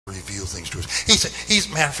reveal things to us.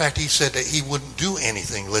 Matter of fact, he said that he wouldn't do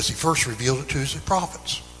anything unless he first revealed it to his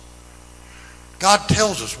prophets. God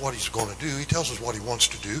tells us what he's going to do. He tells us what he wants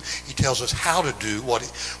to do. He tells us how to do what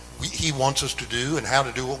he wants us to do and how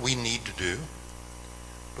to do what we need to do.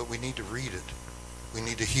 But we need to read it. We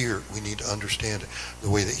need to hear it. We need to understand it the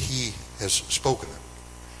way that he has spoken it.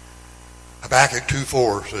 Habakkuk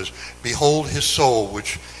 2:4 says, "Behold, his soul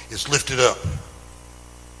which is lifted up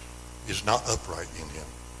is not upright in him,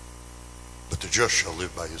 but the just shall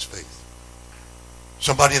live by his faith."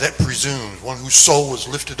 Somebody that presumes, one whose soul is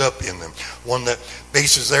lifted up in them, one that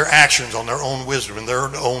bases their actions on their own wisdom and their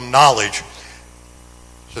own knowledge,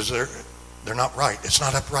 says they're not right. It's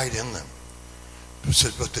not upright in them. It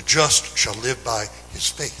says, but the just shall live by his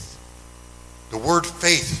faith. The word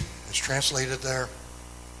faith is translated there,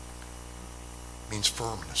 means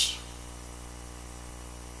firmness.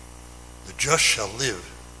 The just shall live.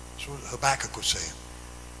 That's what Habakkuk was saying.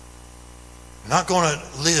 You're not going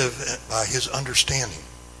to live by his understanding,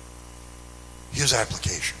 his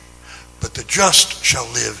application. But the just shall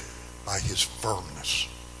live by his firmness.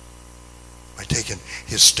 By taking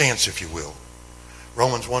his stance, if you will.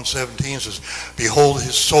 Romans 1:17 says, "Behold,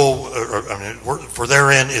 his soul, for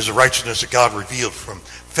therein is the righteousness of God revealed from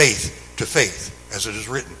faith to faith, as it is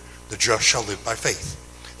written, the just shall live by faith."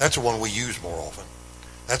 That's the one we use more often.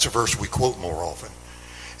 That's a verse we quote more often.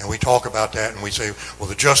 And we talk about that and we say, well,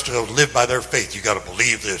 the just shall live by their faith. You got to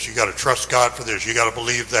believe this. You got to trust God for this. You got to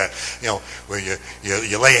believe that. You know, where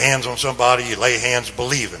you lay hands on somebody, you lay hands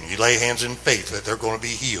believing. You lay hands in faith that they're going to be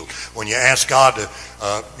healed. When you ask God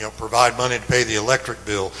to provide money to pay the electric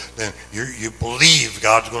bill, then you believe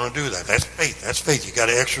God's going to do that. That's faith. That's faith. You got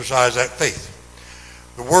to exercise that faith.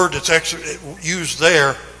 The word that's used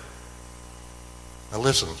there, now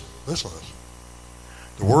listen to this.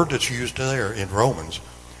 The word that's used there in Romans,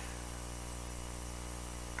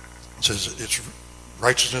 it says it's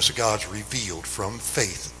righteousness of God's revealed from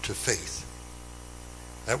faith to faith.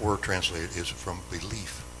 That word translated is from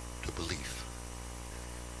belief to belief.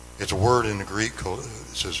 It's a word in the Greek.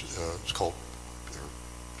 It says it's called,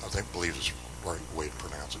 I believe it's the right way to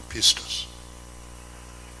pronounce it, pistos.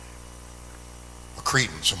 A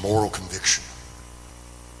credence, a moral conviction,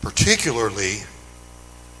 particularly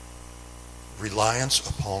reliance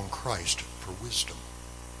upon Christ for wisdom,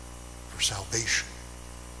 for salvation.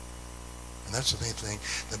 And that's the main thing,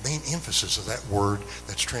 the main emphasis of that word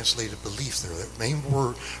that's translated belief there. That main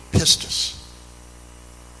word, pistos,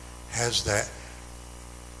 has that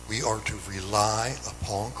we are to rely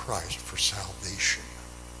upon Christ for salvation.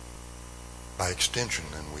 By extension,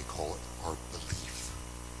 then, we call it our belief.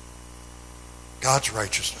 God's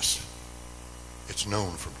righteousness, it's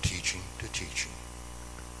known from teaching to teaching.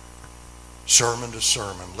 Sermon to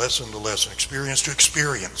sermon, lesson to lesson, experience to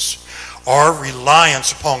experience. Our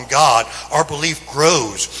reliance upon God, our belief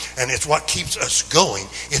grows, and it's what keeps us going.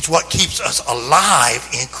 It's what keeps us alive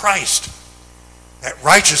in Christ. That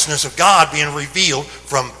righteousness of God being revealed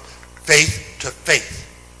from faith to faith,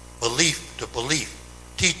 belief to belief,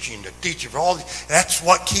 teaching to teaching. That's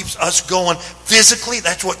what keeps us going physically.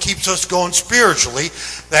 That's what keeps us going spiritually.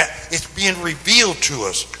 That it's being revealed to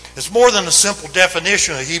us. It's more than a simple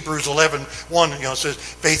definition of Hebrews 11:1. It says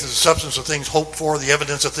faith is the substance of things hoped for, the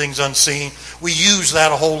evidence of things unseen. We use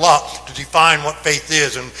that a whole lot to define what faith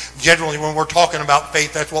is. And generally when we're talking about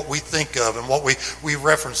faith, that's what we think of and what we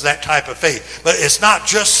reference, that type of faith. But it's not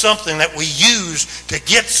just something that we use to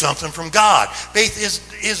get something from God. Faith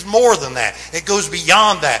is more than that. It goes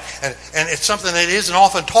beyond that. And it's something that isn't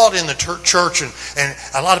often taught in the church. And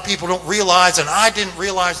a lot of people don't realize, and I didn't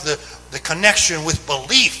realize the connection with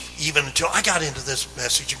belief even until I got into this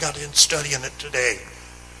message and got into studying it today.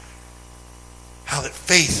 How that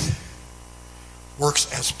faith works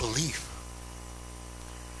as belief.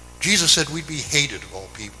 Jesus said we'd be hated of all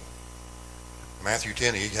people. Matthew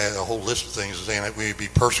 10, he had a whole list of things saying that we'd be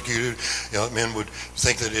persecuted. Men would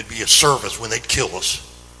think that it'd be a service when they'd kill us.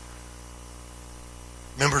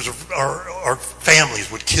 Members of our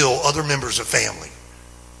families would kill other members of family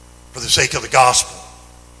for the sake of the gospel.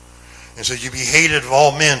 And so you be hated of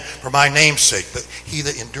all men for my name's sake, but he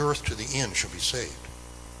that endureth to the end shall be saved.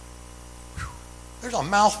 Whew. There's a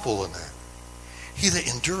mouthful in that. He that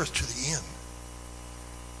endureth to the end.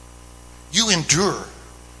 You endure.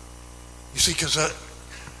 You see, because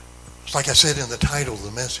like I said in the title of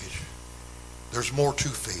the message, there's more to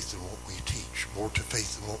faith than what we teach, more to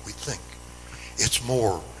faith than what we think. It's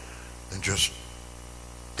more than just,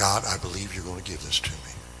 God, I believe you're going to give this to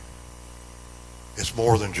me. It's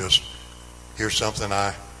more than just, here's something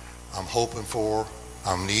I'm hoping for,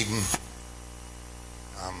 I'm needing,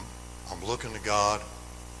 I'm looking to God,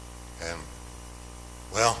 and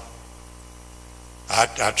Well,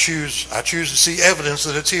 I choose to see evidence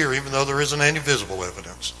that it's here, even though there isn't any visible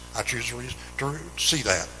evidence. I choose to see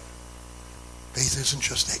that. Faith isn't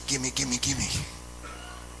just that gimme.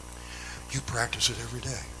 You practice it every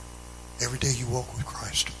day. Every day you walk with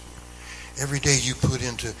Christ. Every day you put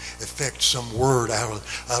into effect some word out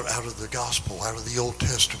of the gospel, out of the Old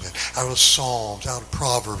Testament, out of Psalms, out of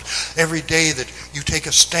Proverbs. Every day that you take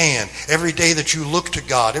a stand, every day that you look to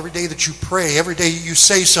God, every day that you pray, every day you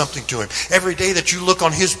say something to Him, every day that you look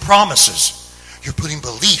on His promises, you're putting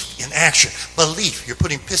belief in action. Belief, you're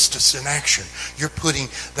putting pistis in action. You're putting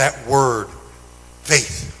that word,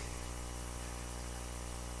 faith.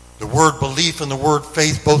 The word belief and the word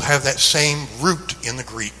faith both have that same root in the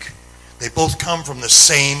Greek. They both come from the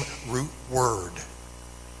same root word.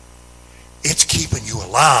 It's keeping you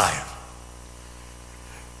alive.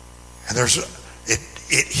 And it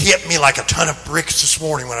hit me like a ton of bricks this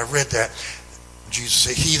morning when I read that. Jesus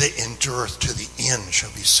said, "He that endureth to the end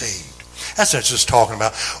shall be saved." That's not just talking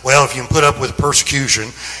about, well, if you can put up with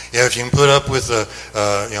persecution, if you can put up with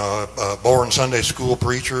a boring Sunday school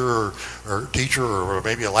preacher or teacher, or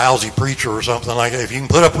maybe a lousy preacher or something like that, if you can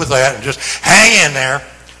put up with that and just hang in there.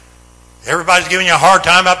 Everybody's giving you a hard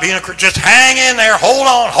time about being a Christian. Just hang in there. Hold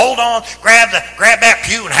on. Grab that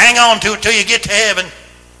pew and hang on to it till you get to heaven.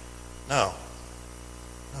 No.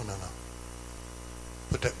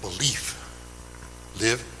 Put that belief.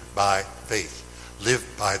 Live by faith. Live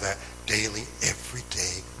by that daily,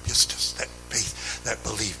 everyday pistis. That faith, that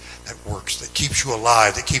belief, that works, that keeps you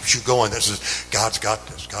alive, that keeps you going. That says, God's got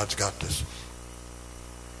this. God's got this.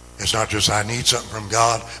 It's not just I need something from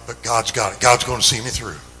God, but God's got it. God's going to see me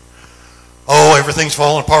through. Oh, everything's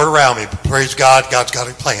falling apart around me, but praise God, God's got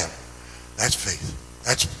a plan. That's faith.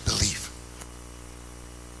 That's belief.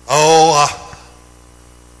 Oh,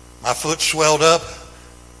 my foot swelled up.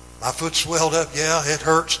 Yeah, it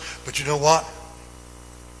hurts. But you know what?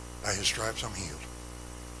 By His stripes I'm healed.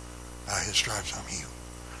 By His stripes I'm healed.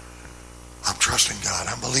 I'm trusting God.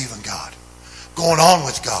 I'm believing God. Going on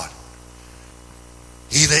with God.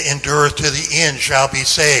 He that endureth to the end shall be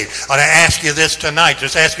saved. I want to ask you this tonight.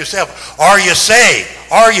 Just ask yourself, are you saved?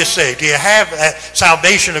 Are you saved? Do you have that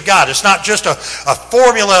salvation of God? It's not just a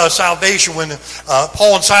formula of salvation. When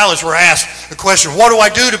Paul and Silas were asked the question, what do I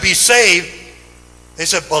do to be saved? They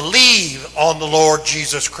said, believe on the Lord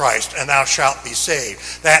Jesus Christ, and thou shalt be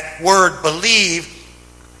saved. That word believe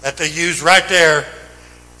that they use right there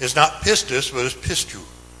is not pistis, but is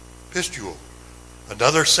pistual.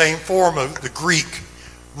 Another same form of the Greek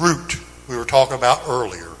root we were talking about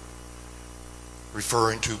earlier,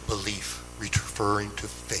 referring to belief, referring to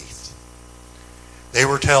faith. They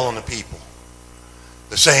were telling the people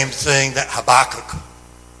the same thing that Habakkuk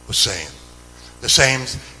was saying. The same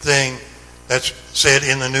thing that's said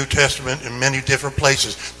in the New Testament in many different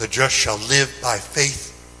places. The just shall live by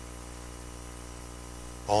faith.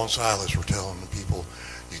 Paul and Silas were telling the people,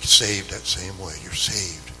 you're saved that same way. You're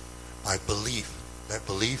saved by belief. That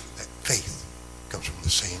belief, that faith comes from the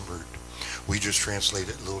same root. We just translate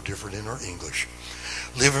it a little different in our English.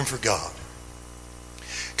 Living for God.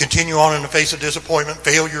 Continue on in the face of disappointment,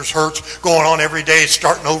 failures, hurts, going on every day,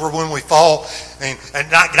 starting over when we fall, and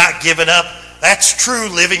not giving up. That's true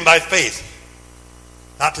living by faith.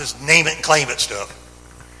 Not just name it and claim it stuff.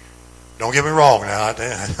 Don't get me wrong now.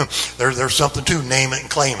 There's something to name it and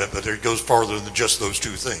claim it, but it goes farther than just those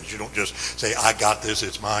two things. You don't just say, I got this,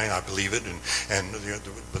 it's mine, I believe it,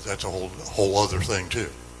 but that's a whole other thing too.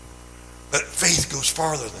 But faith goes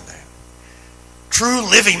farther than that. True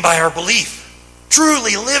living by our belief.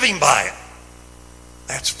 Truly living by it.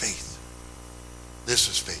 That's faith. This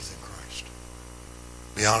is faith in Christ.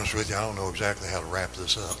 To be honest with you, I don't know exactly how to wrap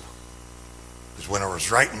this up. Because when I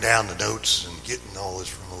was writing down the notes and getting all this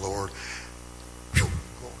from the Lord,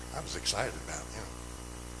 I was excited about it.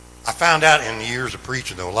 I found out in the years of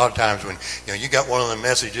preaching, though, a lot of times when you got one of the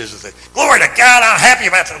messages that say, glory to God, I'm happy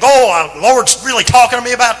about this. Oh, the Lord's really talking to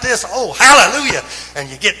me about this. Oh, hallelujah. And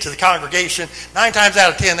you get to the congregation, 9 times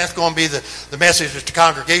out of 10, that's going to be the message that the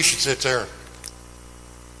congregation sits there.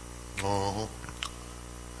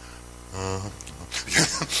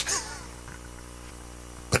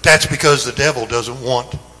 But that's because the devil doesn't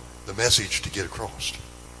want the message to get across.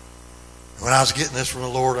 When I was getting this from the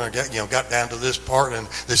Lord, and I got down to this part and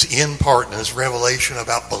this end part and this revelation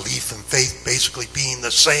about belief and faith basically being the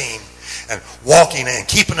same, and walking and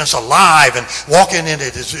keeping us alive, and walking in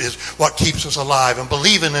it is what keeps us alive, and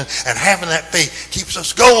believing and having that faith keeps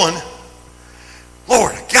us going.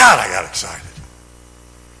 Lord God, I got excited.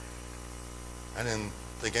 I didn't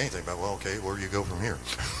think anything about, well, okay, where do you go from here?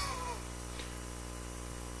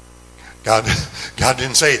 God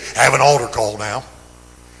didn't say, have an altar call now.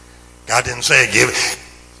 God didn't say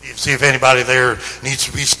see if anybody there needs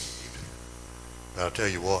to be saved. But I'll tell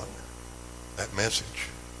you what, that message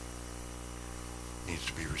needs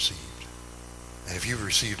to be received. And if you've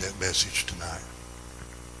received that message tonight,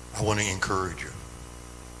 I want to encourage you.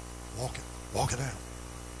 Walk it. Walk it out.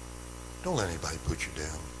 Don't let anybody put you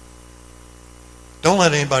down. Don't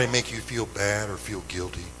let anybody make you feel bad or feel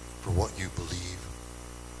guilty for what you believe,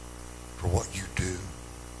 for what you do.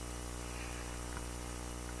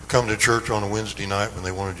 You come to church on a Wednesday night when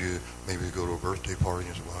they wanted you maybe to go to a birthday party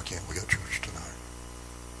and say, well, I can't, we got church tonight.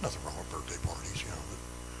 Nothing wrong with birthday parties,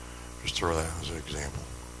 but just throw that out as an example.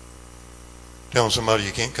 Telling somebody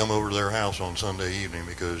you can't come over to their house on Sunday evening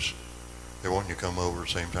because they want you to come over at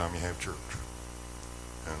the same time you have church.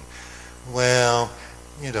 And, well,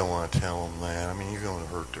 you don't want to tell them that. I mean, you're going to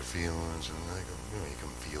hurt their feelings, and they're going to make them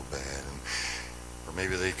feel bad. And, or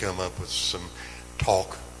maybe they come up with some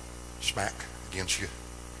talk, smack against you.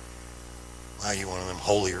 Why, you one of them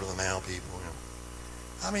holier-than-thou people?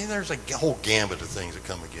 I mean, there's a whole gambit of things that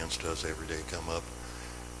come against us every day, come up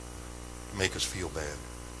to make us feel bad.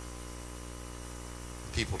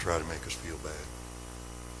 People try to make us feel bad.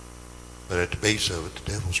 But at the base of it,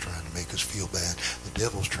 the devil's trying to make us feel bad. The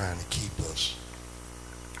devil's trying to keep us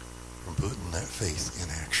from putting that faith in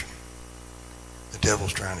action. The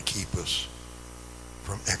devil's trying to keep us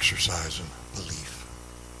from exercising belief.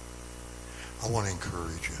 I want to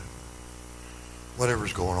encourage you.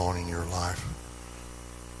 Whatever's going on in your life,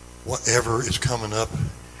 whatever is coming up,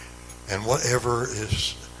 and whatever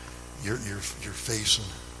is you're facing,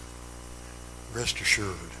 rest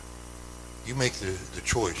assured, you make the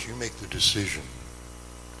choice, you make the decision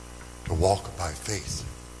to walk by faith.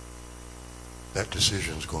 That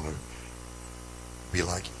decision is going to be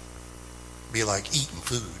like eating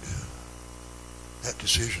food. That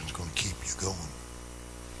decision is going to keep you going.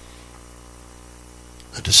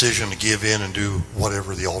 A decision to give in and do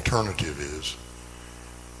whatever the alternative is,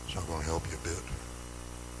 it's not going to help you a bit.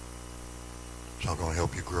 It's not going to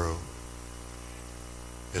help you grow.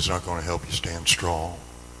 It's not going to help you stand strong.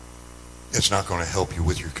 It's not going to help you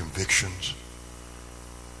with your convictions.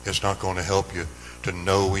 It's not going to help you to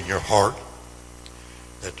know in your heart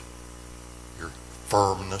that your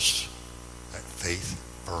firmness, that faith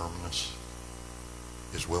firmness,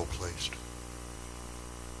 is well placed.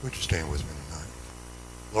 Would you stand with me tonight?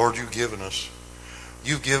 Lord, you've given us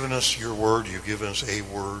your word, you've given us a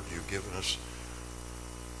word, you've given us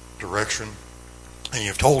direction, and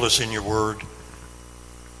you've told us in your word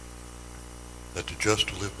that the just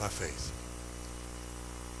to live by faith.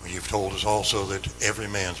 Well, you've told us also that every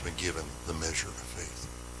man's been given the measure of faith.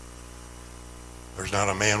 There's not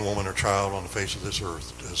a man, woman, or child on the face of this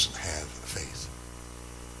earth that doesn't have faith.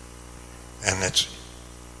 And that's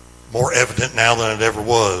more evident now than it ever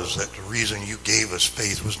was, that the reason you gave us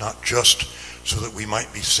faith was not just so that we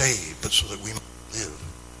might be saved, but so that we might live,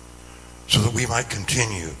 so that we might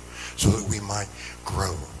continue, so that we might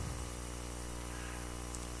grow.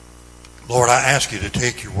 Lord, I ask you to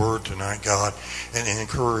take your word tonight, God, and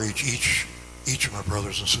encourage each of my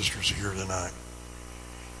brothers and sisters here tonight.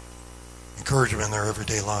 Encourage them in their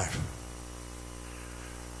everyday life.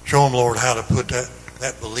 Show them, Lord, how to put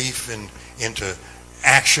that belief into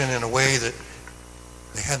action in a way that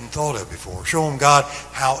they hadn't thought of before. Show them, God,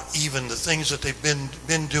 how even the things that they've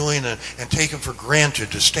been doing and taken for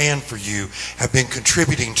granted to stand for you have been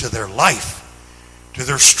contributing to their life, to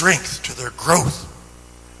their strength, to their growth.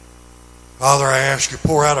 Father, I ask you,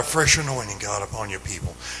 pour out a fresh anointing, God, upon your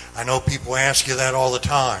people. I know people ask you that all the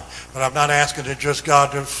time, but I'm not asking it just,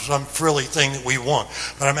 God, to some frilly thing that we want.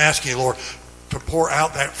 But I'm asking you, Lord, to pour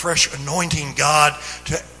out that fresh anointing, God,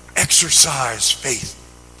 to exercise faith,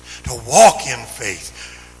 to walk in faith,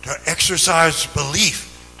 to exercise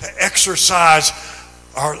belief, to exercise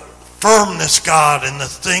our firmness, God, in the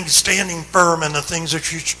things, standing firm in the things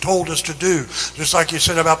that you told us to do. Just like you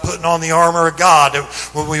said about putting on the armor of God.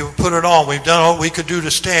 When we put it on, we've done all we could do to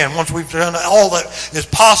stand. Once we've done all that is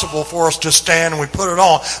possible for us to stand and we put it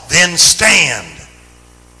on, then stand.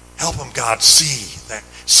 Help them, God, see that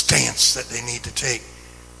stance that they need to take,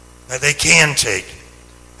 that they can take,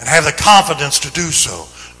 and have the confidence to do so,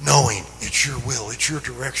 knowing it's your will, it's your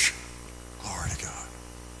direction. Glory to God.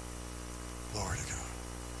 Glory to God.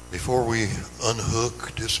 Before we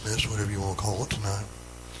unhook, dismiss, whatever you want to call it tonight,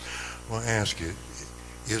 I want to ask you,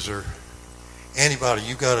 is there anybody,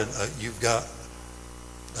 you've got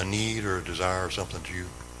a need or a desire or something that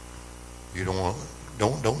you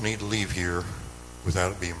don't need to leave here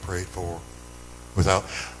without it being prayed for, without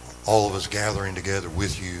all of us gathering together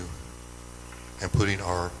with you and putting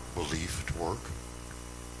our belief to work,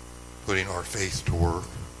 putting our faith to work,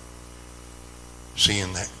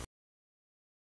 seeing that